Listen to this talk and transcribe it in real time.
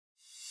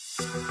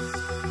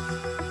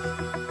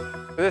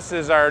This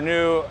is our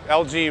new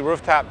LG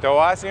Rooftop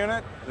DOAS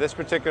unit. This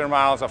particular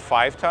model is a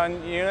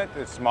 5-ton unit.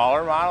 It's a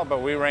smaller model,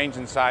 but we range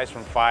in size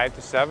from 5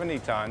 to 70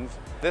 tons.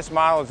 This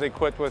model is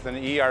equipped with an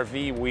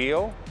ERV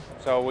wheel,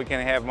 so we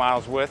can have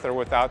models with or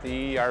without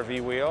the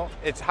ERV wheel.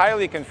 It's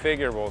highly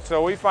configurable,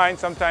 so we find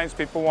sometimes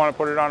people want to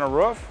put it on a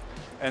roof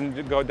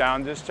and go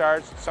down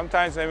discharge.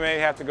 Sometimes they may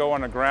have to go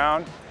on the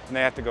ground and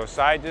they have to go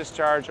side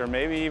discharge, or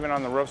maybe even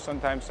on the roof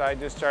sometimes side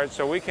discharge.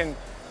 So we can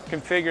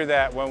configure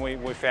that when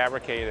we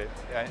fabricate it,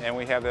 and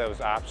we have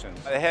those options.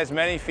 It has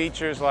many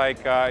features,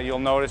 like you'll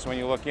notice when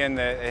you look in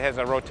that it has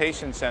a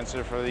rotation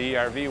sensor for the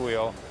ERV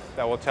wheel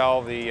that will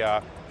tell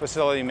the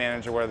facility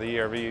manager whether the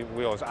ERV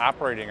wheel is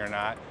operating or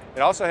not. It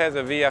also has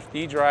a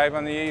VFD drive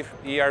on the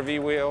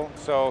ERV wheel,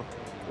 so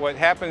what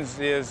happens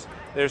is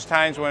there's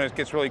times when it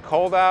gets really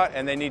cold out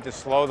and they need to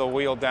slow the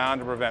wheel down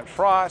to prevent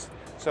frost.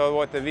 So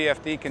what the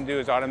VFD can do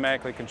is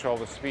automatically control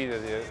the speed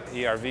of the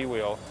ERV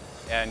wheel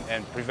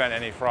and prevent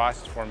any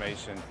frost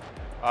formation.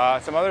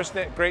 Some other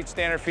great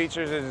standard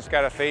features is it's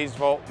got a phase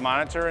volt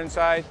monitor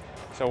inside.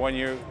 So when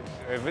you're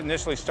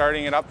initially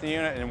starting it up the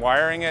unit and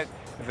wiring it,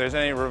 if there's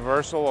any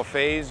reversal of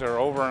phase or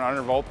over and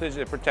under voltage,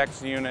 it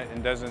protects the unit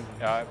and doesn't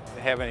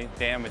have any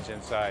damage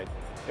inside.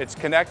 It's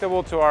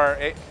connectable to our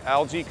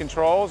LG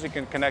controls. You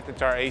can connect it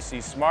to our AC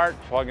Smart,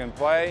 plug and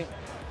play.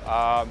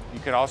 You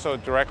can also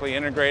directly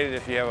integrate it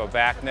if you have a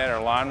BACnet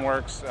or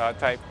LawnWorks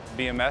type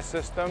BMS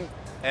system.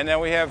 And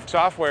then we have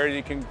software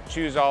you can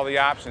choose all the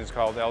options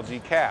called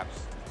LG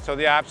Caps. So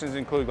the options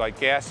include like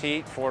gas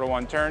heat,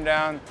 4-to-1 turn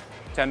down,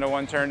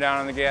 10-to-1 turn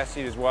down on the gas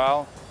heat as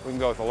well. We can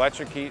go with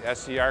electric heat,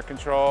 SCR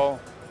control,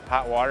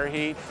 hot water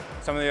heat.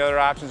 Some of the other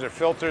options are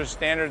filters.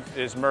 Standard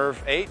is MERV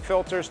 8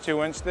 filters,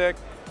 2-inch thick.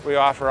 We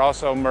offer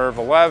also MERV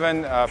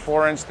 11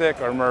 4-inch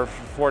thick, or MERV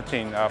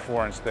 14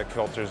 4-inch thick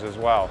filters as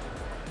well.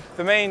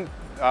 The main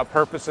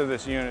purpose of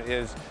this unit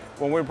is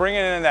when we're bringing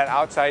in that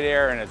outside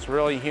air and it's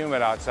really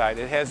humid outside,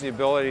 it has the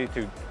ability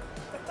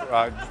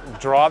to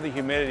draw the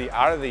humidity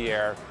out of the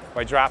air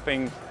by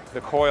dropping the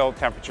coil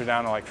temperature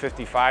down to like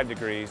 55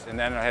 degrees, and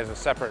then it has a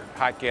separate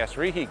hot gas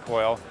reheat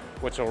coil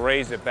which will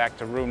raise it back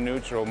to room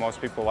neutral.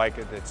 Most people like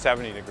it at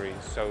 70 degrees.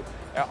 So,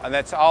 and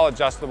that's all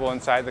adjustable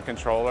inside the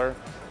controller,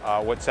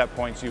 what set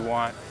points you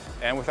want.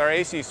 And with our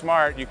AC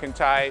Smart, you can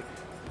tie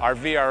our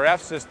VRF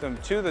system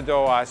to the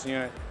DOAS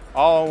unit,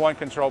 all on one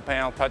control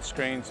panel,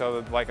 touchscreen, so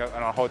that like in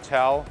a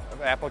hotel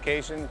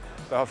application,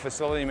 the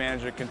facility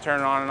manager can turn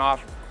on and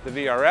off the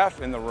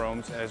VRF in the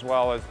rooms, as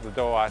well as the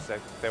DOAS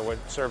that would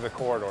serve the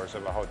corridors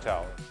of a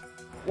hotel.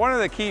 One of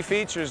the key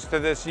features to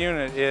this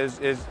unit is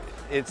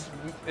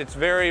it's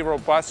very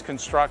robust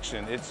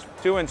construction. It's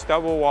 2-inch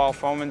double wall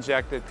foam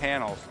injected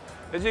panels.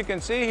 As you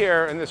can see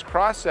here in this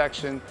cross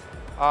section,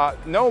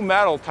 no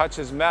metal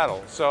touches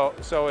metal. So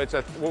it's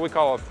what we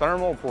call a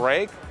thermal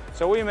break.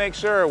 So we make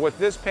sure with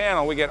this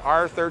panel we get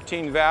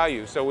R13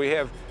 value. So we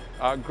have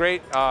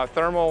great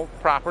thermal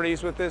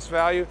properties with this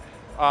value.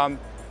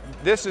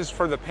 This is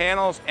for the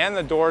panels and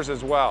the doors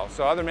as well.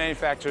 So other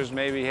manufacturers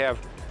maybe have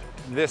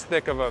this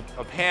thick of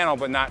a panel,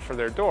 but not for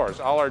their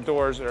doors. All our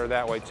doors are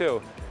that way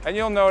too. And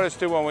you'll notice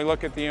too when we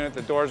look at the unit,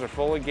 the doors are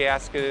fully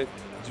gasketed.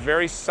 It's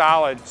very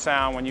solid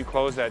sound when you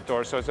close that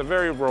door. So it's a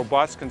very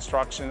robust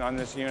construction on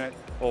this unit.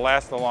 It will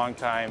last a long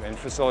time, and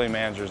facility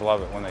managers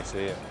love it when they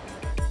see it.